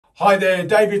Hi there,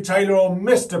 David Taylor on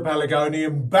Mr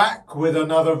Pelargonium, back with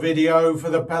another video for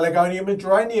the Pelargonium and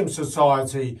Geranium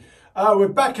Society. We're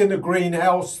back in the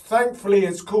greenhouse. Thankfully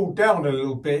it's cooled down a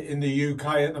little bit in the UK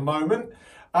at the moment.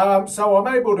 So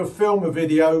I'm able to film a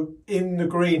video in the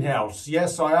greenhouse.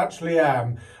 Yes, I actually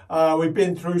am. We've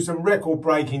been through some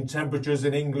record-breaking temperatures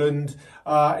in England,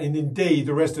 and indeed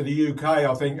the rest of the UK.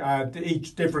 I think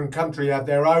each different country had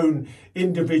their own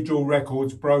individual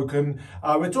records broken.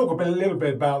 We'll talk a little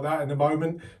bit about that in a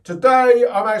moment. Today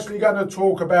I'm actually going to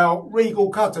talk about Regal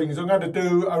cuttings. I'm going to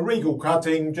do a Regal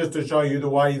cutting just to show you the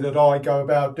way that I go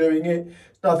about doing it.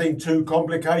 It's nothing too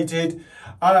complicated.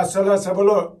 So let's have a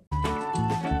look.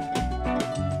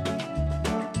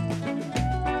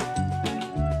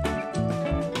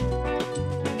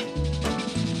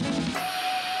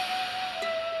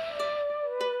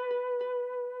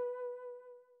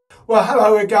 Well,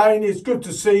 hello again. It's good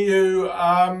to see you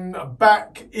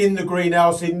back in the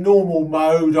greenhouse in normal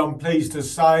mode, I'm pleased to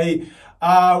say.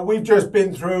 We've just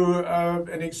been through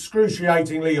an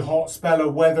excruciatingly hot spell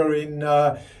of weather in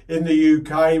the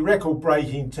UK,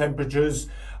 record-breaking temperatures.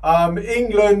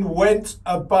 England went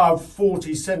above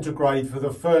 40 centigrade for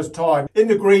the first time. In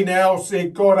the greenhouse,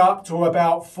 it got up to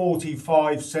about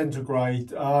 45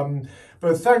 centigrade.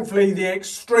 But thankfully, the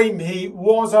extreme heat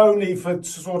was only for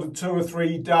sort of 2 or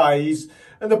 3 days,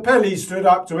 and the Pelly stood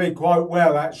up to it quite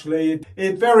well, actually.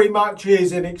 It very much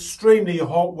is in extremely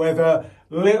hot weather,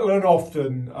 little and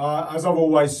often, as I've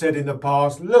always said in the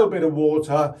past, a little bit of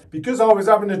water. Because I was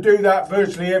having to do that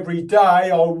virtually every day,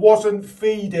 I wasn't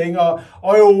feeding. I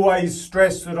always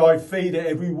stress that I feed it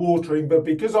every watering, but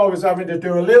because I was having to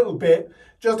do a little bit,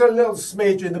 just a little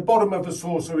smidge in the bottom of a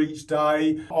saucer each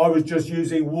day, I was just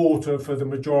using water for the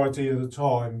majority of the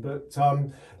time. But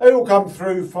they all come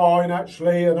through fine,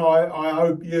 actually, and I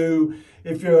hope you,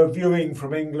 if you're viewing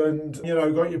from England, you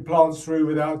know, got your plants through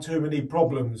without too many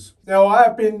problems. Now, I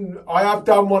have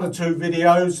done 1 or 2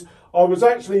 videos. I was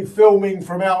actually filming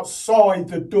from outside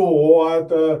the door. I had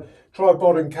the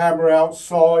tripod and camera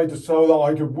outside so that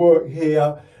I could work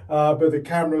here. But the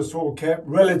camera sort of kept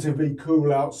relatively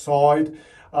cool outside.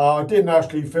 I didn't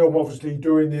actually film, obviously,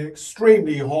 during the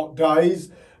extremely hot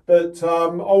days, but I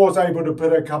was able to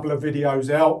put a couple of videos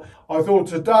out. I thought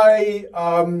today,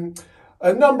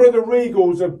 a number of the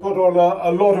Regals have put on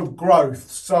a lot of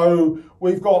growth. So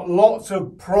we've got lots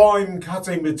of prime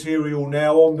cutting material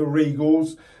now on the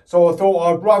Regals. So I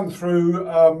thought I'd run through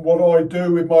what I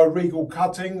do with my Regal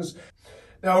cuttings.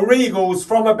 Now, Regals,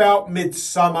 from about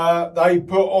midsummer, they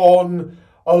put on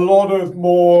a lot of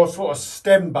more sort of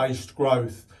stem-based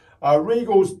growth.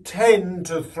 Regals tend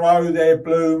to throw their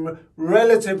bloom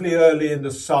relatively early in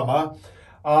the summer.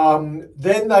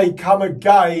 Then they come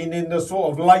again in the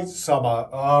sort of late summer.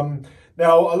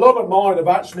 Now, a lot of mine have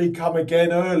actually come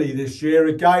again early this year.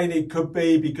 Again, it could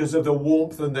be because of the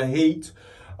warmth and the heat.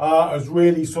 Has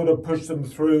really sort of pushed them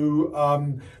through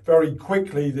very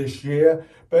quickly this year.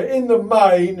 But in the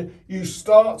main, you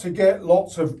start to get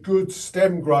lots of good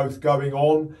stem growth going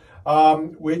on,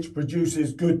 which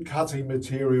produces good cutting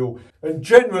material. And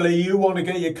generally, you want to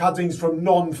get your cuttings from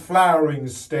non-flowering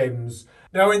stems.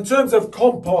 Now, in terms of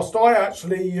compost, I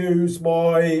actually use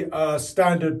my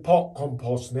standard pot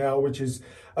compost now, which is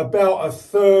about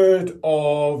 1/3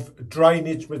 of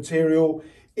drainage material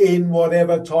in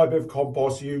whatever type of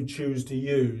compost you choose to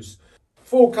use.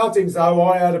 For cuttings though,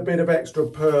 I add a bit of extra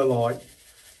perlite.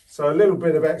 So a little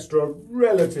bit of extra,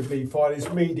 relatively fine, it's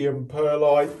medium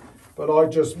perlite, but I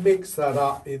just mix that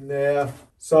up in there.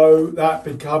 So that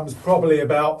becomes probably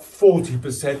about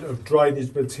 40% of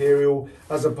drainage material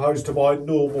as opposed to my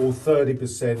normal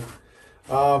 30%.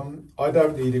 I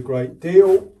don't need a great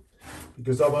deal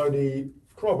because I'm only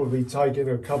probably taking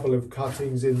a couple of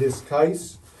cuttings in this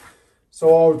case. So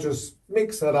I'll just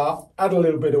mix that up, add a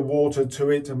little bit of water to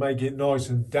it to make it nice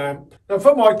and damp. Now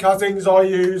for my cuttings, I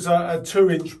use a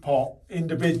 2-inch pot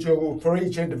individual for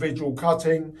each individual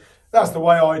cutting. That's the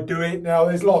way I do it. Now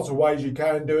there's lots of ways you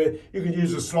can do it. You can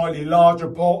use a slightly larger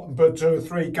pot and put 2 or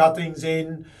 3 cuttings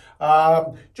in.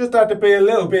 Just have to be a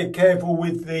little bit careful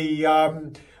with the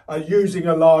using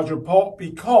a larger pot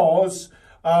because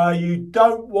you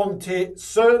don't want it,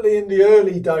 certainly in the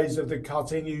early days of the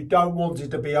cutting, you don't want it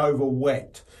to be over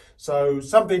wet. So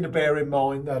something to bear in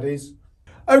mind, that is.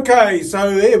 Okay,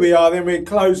 so here we are, then we're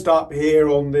closed up here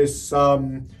on this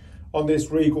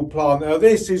Regal plant. Now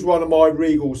this is one of my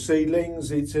Regal seedlings.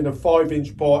 It's in a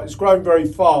 5-inch pot. It's grown very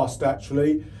fast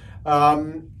actually.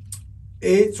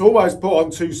 It's almost put on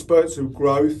 2 spurts of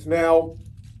growth. Now,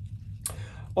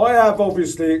 I have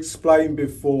obviously explained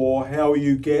before how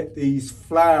you get these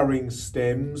flowering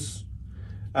stems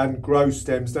and growth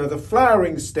stems. Now the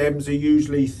flowering stems are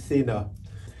usually thinner,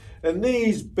 and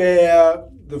these bear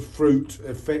the fruit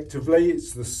effectively.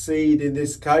 It's the seed in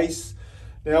this case.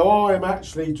 Now I'm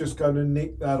actually just going to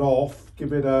nick that off,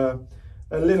 give it a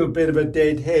little bit of a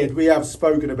dead head. We have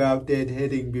spoken about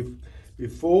deadheading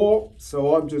before,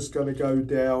 so I'm just going to go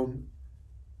down.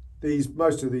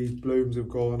 Most of these blooms have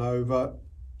gone over.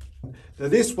 Now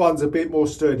this one's a bit more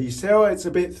sturdy. See how it's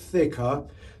a bit thicker?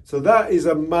 So that is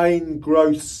a main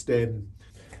growth stem.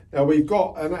 Now we've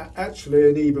got actually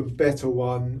an even better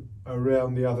one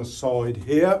around the other side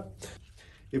here.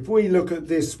 If we look at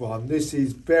this one, this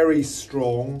is very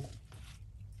strong.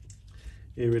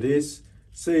 Here it is.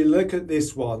 See, look at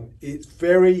this one. It's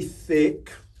very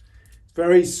thick,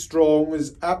 very strong.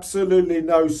 There's absolutely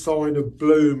no sign of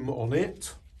bloom on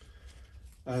it.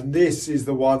 And this is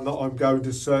the one that I'm going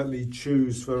to certainly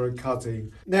choose for a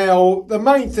cutting. Now, the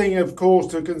main thing, of course,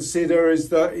 to consider is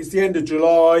that it's the end of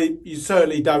July. You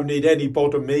certainly don't need any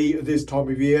bottom meat at this time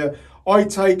of year. I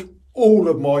take all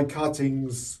of my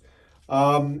cuttings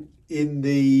in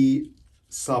the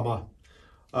summer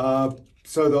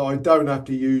so that I don't have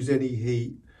to use any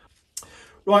heat.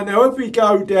 Right, now if we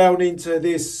go down into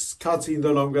this cutting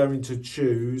that I'm going to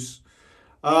choose,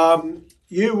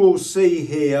 you will see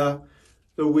here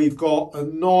that we've got a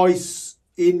nice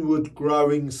inward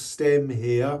growing stem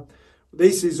here.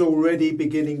 This is already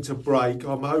beginning to break.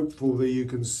 I'm hopeful that you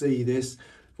can see this.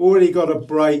 Already got a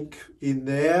break in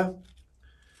there.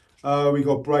 We've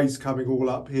got breaks coming all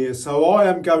up here. So I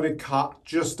am going to cut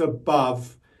just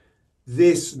above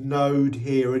this node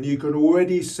here, and you can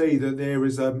already see that there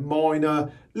is a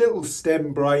minor little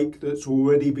stem break that's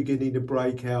already beginning to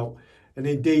break out. And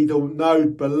indeed the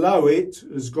node below it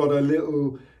has got a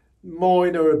little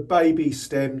minor baby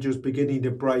stem just beginning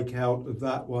to break out of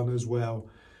that one as well.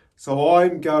 So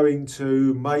I'm going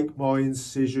to make my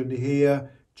incision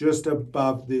here just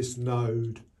above this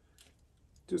node.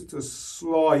 Just a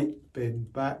slight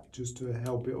bend back just to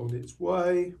help it on its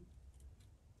way.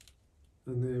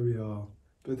 And there we are.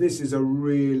 But this is a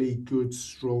really good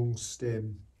strong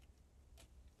stem.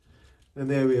 And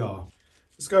there we are.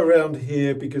 Let's go around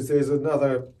here because there's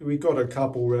another, we've got a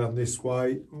couple around this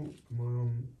way. Oh,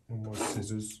 on my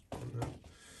scissors.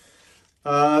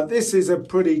 This is a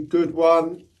pretty good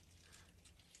one.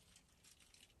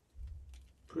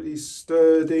 Pretty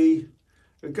sturdy.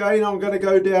 Again, I'm going to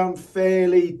go down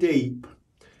fairly deep.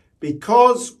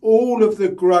 Because all of the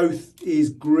growth is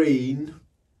green,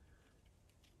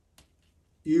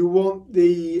 you want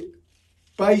the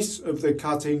base of the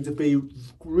cutting to be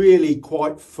really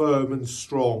quite firm and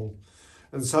strong.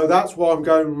 And so that's why I'm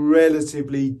going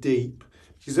relatively deep.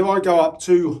 Because if I go up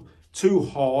too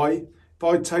high, if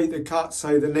I take the cut,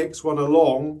 say the next one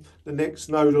along, the next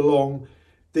node along,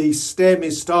 the stem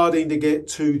is starting to get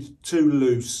too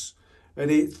loose and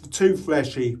it's too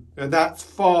fleshy, and that's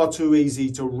far too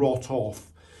easy to rot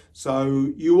off.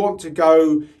 So you want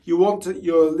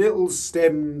your little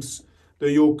stems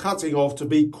that you're cutting off to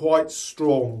be quite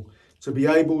strong, to be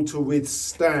able to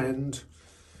withstand,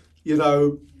 you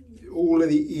know, all of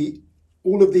the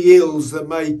ills that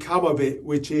may come of it,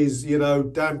 which is, you know,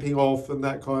 damping off and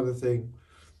that kind of thing.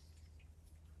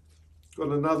 Got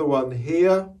another one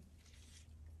here.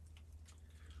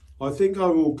 I think I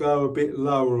will go a bit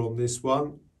lower on this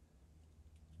one.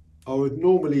 I would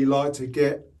normally like to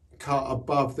get cut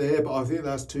above there, but I think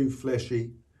that's too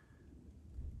fleshy.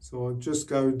 So I'm just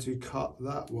going to cut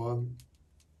that one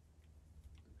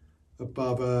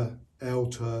above a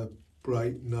outer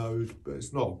break node, but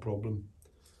it's not a problem.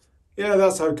 Yeah,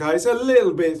 that's okay. It's a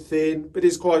little bit thin, but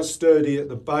it's quite sturdy at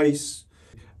the base.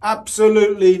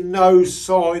 Absolutely no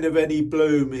sign of any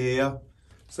bloom here.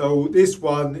 So this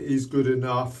one is good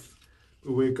enough,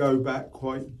 but we'll go back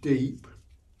quite deep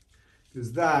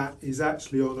because that is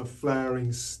actually on a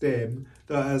flowering stem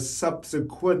that has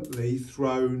subsequently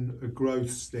thrown a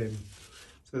growth stem.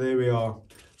 So there we are.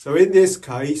 So in this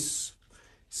case,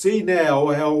 see now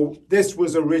how this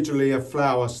was originally a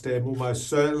flower stem, almost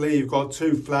certainly. You've got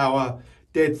two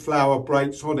dead flower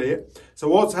breaks on it. So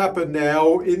what's happened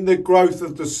now, in the growth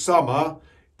of the summer,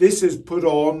 this has put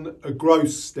on a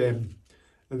growth stem.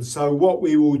 And so what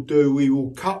we will do, we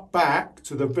will cut back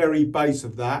to the very base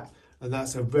of that, and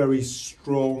that's a very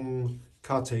strong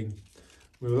cutting.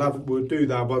 We'll do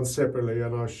that one separately,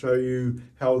 and I'll show you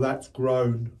how that's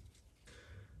grown.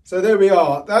 So there we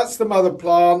are. That's the mother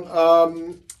plant.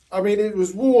 I mean, it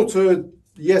was watered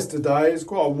yesterday. It's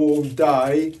quite a warm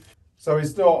day. So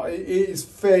it is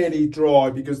fairly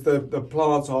dry because the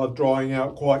plants are drying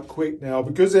out quite quick now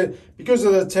because of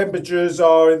the temperatures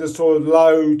are in the sort of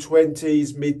low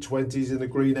 20s, mid 20s in the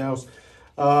greenhouse.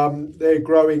 They're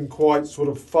growing quite sort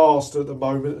of fast at the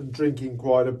moment and drinking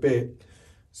quite a bit.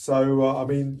 So, I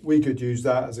mean, we could use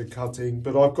that as a cutting,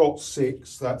 but I've got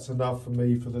 6. That's enough for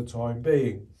me for the time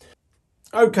being.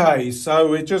 Okay, so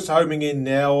we're just homing in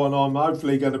now, and I'm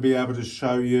hopefully going to be able to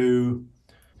show you.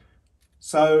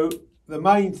 So the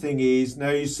main thing is, now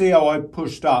you see how I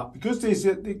pushed up, because this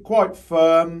is quite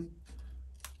firm,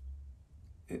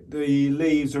 the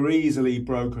leaves are easily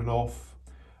broken off.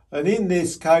 And in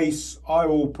this case, I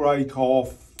will break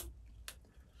off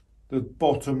the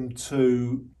bottom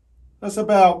 2. That's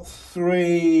about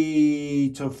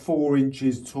 3 to 4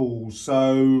 inches tall.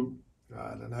 So,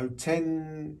 I don't know,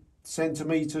 10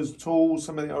 centimetres tall,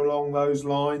 something along those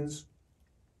lines.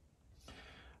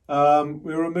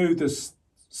 We remove the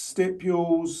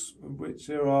stipules, of which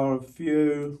there are a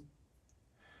few.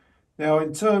 Now,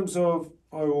 in terms of,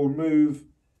 I will remove,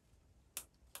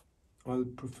 I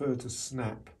prefer to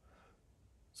snap.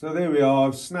 So there we are,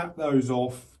 I've snapped those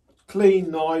off. Clean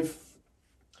knife.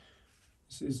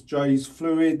 This is Jay's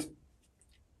Fluid.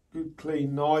 Good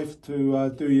clean knife to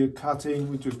do your cutting.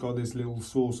 We've just got this little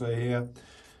saucer here.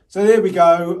 So there we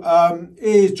go.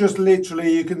 Here's just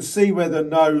literally, you can see where the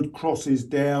node crosses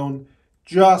down,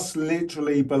 just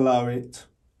literally below it.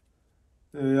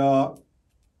 There we are.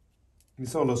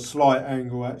 It's on a slight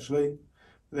angle actually.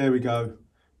 There we go.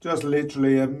 Just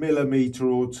literally a millimetre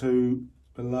or 2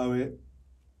 below it.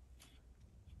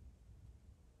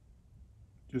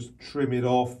 Just trim it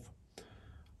off.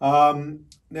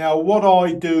 Now what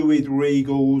I do with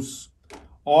Regals,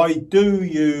 I do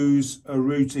use a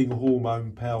rooting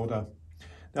hormone powder.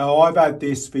 Now I've had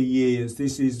this for years.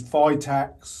 This is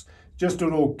Vitax, just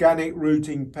an organic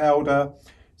rooting powder.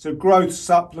 It's a growth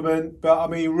supplement, but I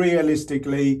mean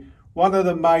realistically, one of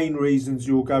the main reasons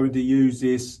you're going to use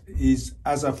this is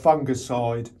as a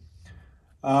fungicide.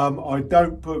 I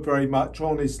don't put very much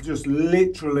on. It's just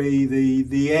literally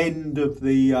the end of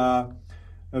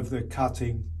the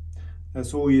cutting.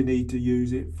 That's all you need to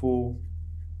use it for.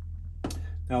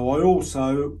 Now I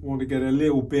also want to get a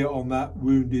little bit on that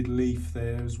wounded leaf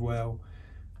there as well.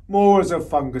 More as a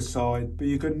fungicide, but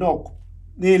you can knock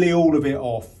nearly all of it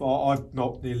off. I've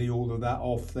knocked nearly all of that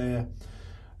off there.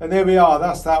 And there we are,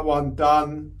 that's that one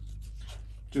done.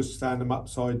 Just stand them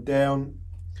upside down.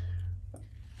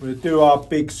 We'll do our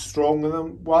big strong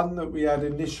one that we had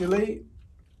initially.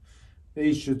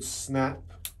 These should snap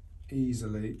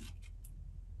easily.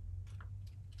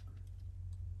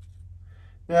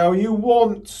 Now you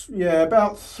want,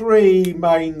 about 3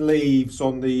 main leaves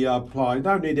on the ply.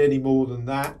 Don't need any more than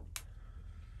that.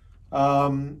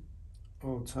 I'll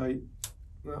take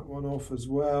that one off as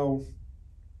well.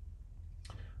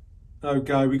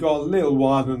 Okay, we got a little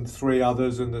one and 3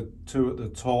 others and the 2 at the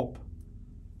top.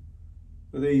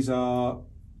 But these are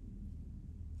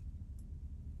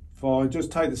fine.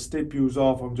 Just take the stipules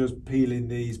off. I'm just peeling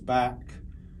these back.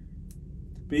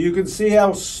 But you can see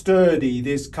how sturdy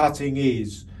this cutting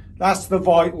is. That's the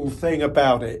vital thing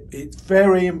about it. It's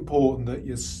very important that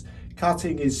your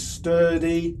cutting is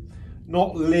sturdy,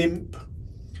 not limp.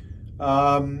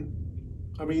 I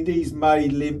mean, these may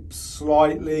limp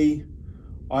slightly.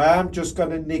 I am just going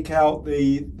to nick out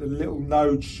the little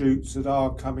node shoots that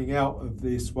are coming out of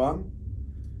this one.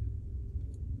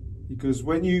 Because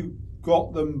when you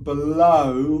got them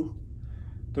below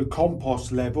the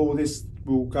compost level, this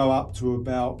will go up to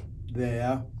about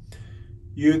there.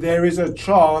 There is a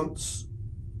chance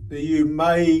that you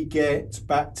may get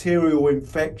bacterial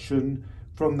infection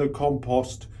from the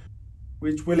compost,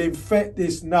 which will infect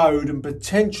this node and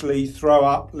potentially throw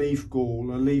up leaf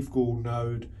gall, a leaf gall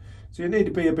node. So you need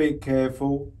to be a bit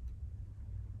careful.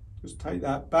 Just take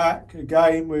that back.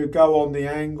 Again, we'll go on the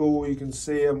angle. You can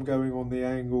see I'm going on the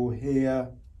angle here.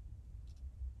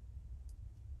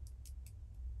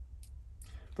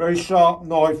 Very sharp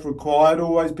knife required.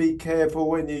 Always be careful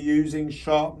when you're using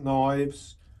sharp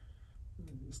knives.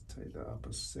 Let's take that up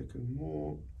a second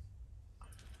more.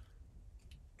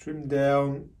 Trim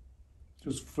down.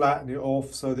 Just flatten it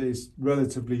off so that it's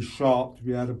relatively sharp to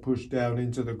be able to push down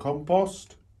into the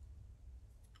compost.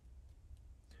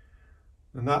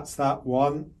 And that's that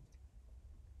one.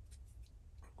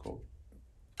 I've got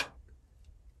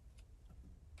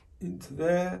into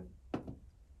there.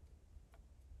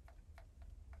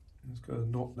 Just going to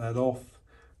knock that off.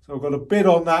 So I've got a bit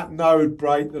on that node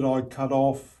break that I cut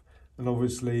off, and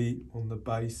obviously on the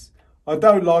base. I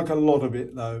don't like a lot of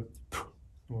it though.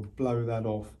 I'll blow that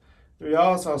off. There we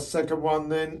are, so our second one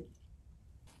then.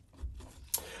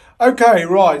 Okay,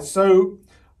 right, so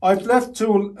I've left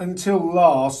until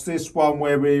last this one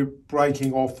where we're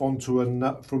breaking off onto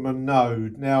from a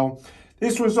node. Now,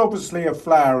 This was obviously a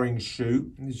flowering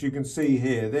shoot. As you can see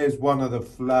here, there's one of the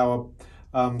flower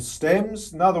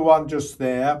stems, another one just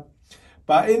there.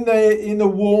 But in the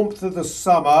warmth of the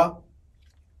summer,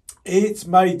 it's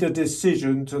made the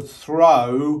decision to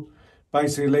throw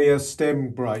basically a stem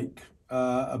break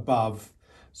above.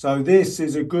 So this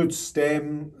is a good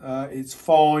stem. It's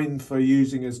fine for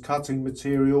using as cutting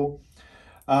material.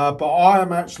 But I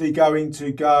am actually going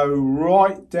to go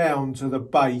right down to the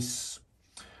base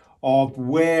of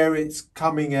where it's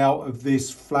coming out of this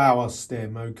flower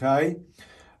stem, okay?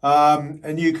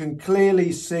 And you can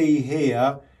clearly see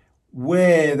here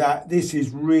where this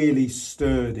is really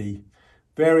sturdy.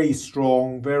 Very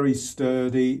strong, very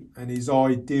sturdy, and is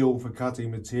ideal for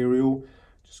cutting material.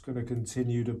 Just going to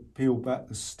continue to peel back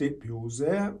the stipules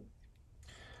there.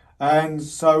 And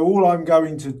so all I'm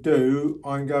going to do,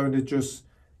 I'm going to just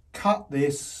cut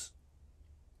this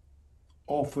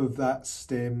off of that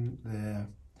stem there.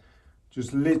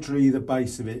 Just literally the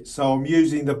base of it. So I'm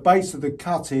using the base of the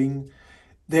cutting.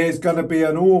 There's going to be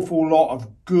an awful lot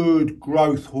of good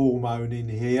growth hormone in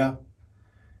here.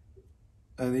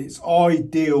 And it's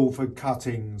ideal for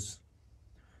cuttings.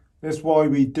 That's why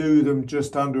we do them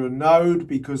just under a node,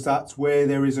 because that's where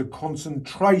there is a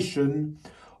concentration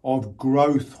of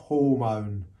growth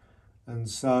hormone. And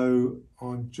so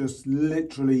I'm just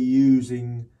literally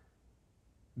using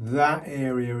that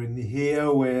area in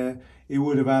here where it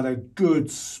would have had a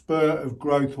good spurt of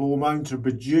growth hormone to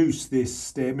produce this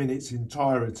stem in its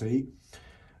entirety.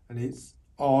 And it's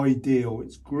ideal.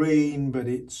 It's green, but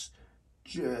it's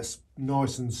just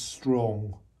nice and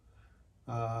strong.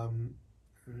 I'm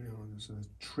just going to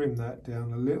trim that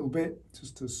down a little bit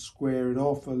just to square it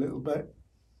off a little bit.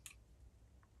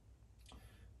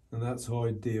 And that's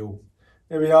ideal.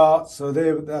 There we are. So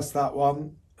that's that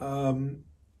one.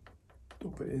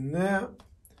 Put it in there.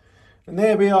 And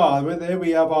there we are. There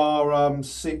we have our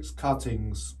 6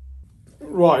 cuttings.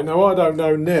 Right, now I don't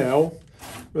know now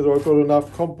whether I've got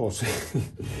enough compost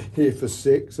here for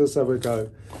 6. Let's have a go.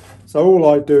 So all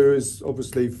I do is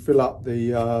obviously fill up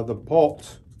the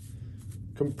pot,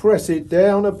 compress it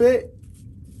down a bit,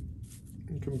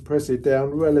 and compress it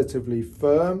down relatively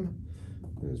firm.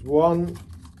 There's one.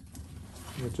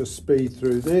 I'll just speed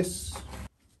through this.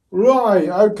 Right,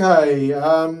 okay,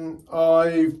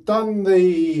 I've done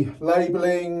the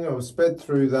labelling, I've sped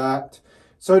through that.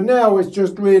 So now it's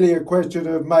just really a question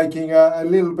of making a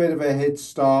little bit of a head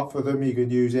start for them. You can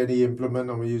use any implement.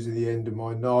 I'm using the end of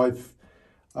my knife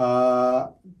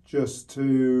just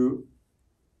to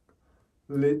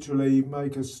literally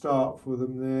make a start for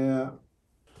them there.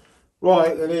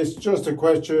 Right, and it's just a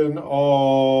question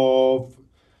of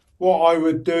what I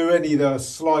would do. Any of the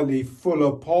slightly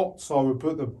fuller pots, I would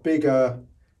put the bigger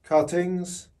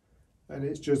cuttings, and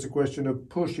it's just a question of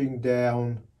pushing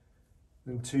down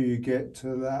until you get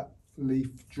to that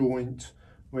leaf joint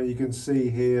where you can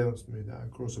see here. Let's move that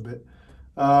across a bit.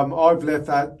 I've left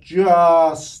that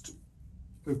just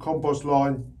the compost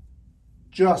line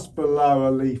just below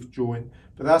a leaf joint,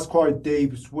 but that's quite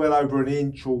deep. It's well over 1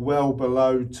 inch or well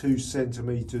below 2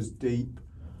 centimeters deep.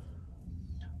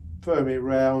 Firm it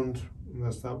round, and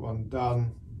that's that one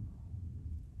done.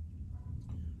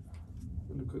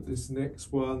 Look at this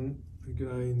next one.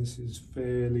 Again, this is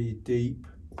fairly deep.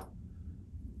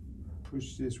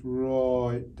 Push this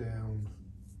right down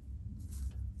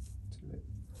till it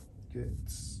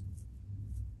gets.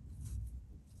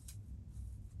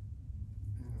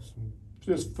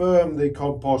 Just firm the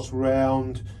compost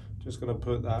round. Just going to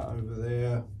put that over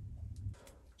there.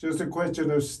 Just a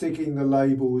question of sticking the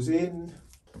labels in.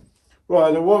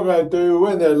 Right, and what I'm going to do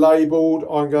when they're labelled,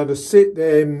 I'm going to sit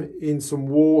them in some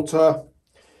water,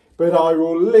 but I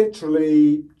will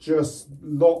literally just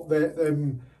not let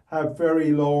them have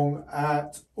very long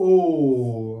at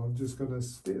all. I'm just going to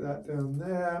stick that down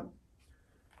there,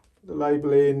 put the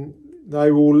label in.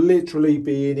 They will literally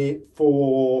be in it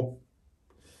for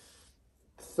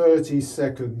 30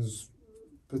 seconds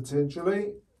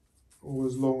potentially, or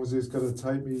as long as it's going to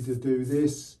take me to do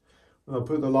this. When I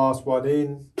put the last one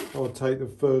in, I'll take the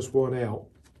first one out.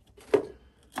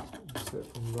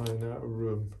 Except I'm running out of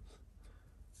room.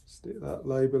 Stick that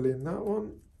label in that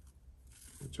one,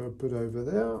 which I put over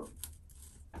there.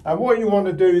 And what you want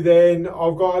to do then,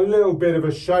 I've got a little bit of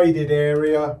a shaded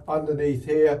area underneath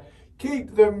here.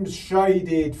 Keep them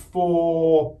shaded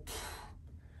for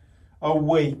a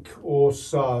week or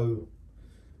so.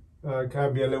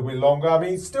 Can be a little bit longer. I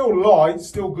mean, still light,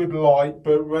 still good light,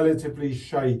 but relatively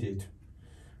shaded.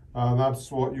 That's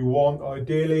what you want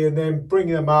ideally, and then bring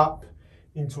them up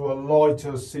into a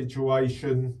lighter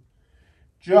situation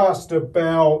just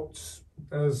about,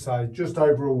 as I say, just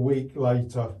over a week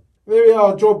later. There we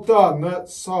are, job done.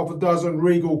 That's half a dozen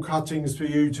Regal cuttings for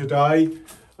you today.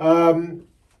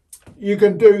 You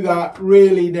can do that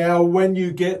really now when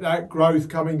you get that growth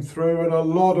coming through, and a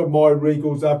lot of my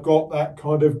Regals have got that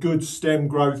kind of good stem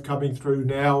growth coming through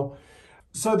now.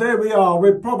 So there we are.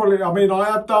 We're probably, I mean, I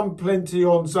have done plenty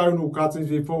on zonal cuttings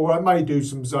before. I may do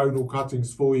some zonal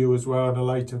cuttings for you as well in a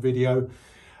later video.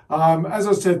 As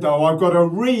I said though, I've got a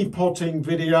repotting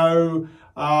video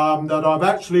that I've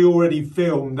actually already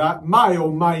filmed that may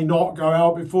or may not go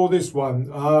out before this one.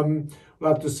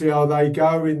 We'll have to see how they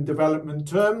go in development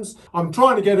terms. I'm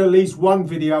trying to get at least one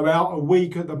video out a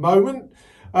week at the moment.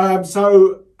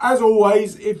 So as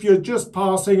always, if you're just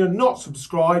passing and not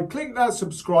subscribed, click that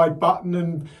subscribe button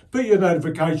and put your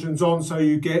notifications on so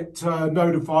you get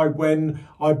notified when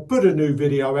I put a new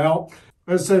video out.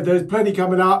 As I said, there's plenty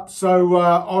coming up, so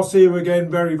I'll see you again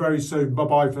very, very soon.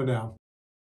 Bye-bye for now.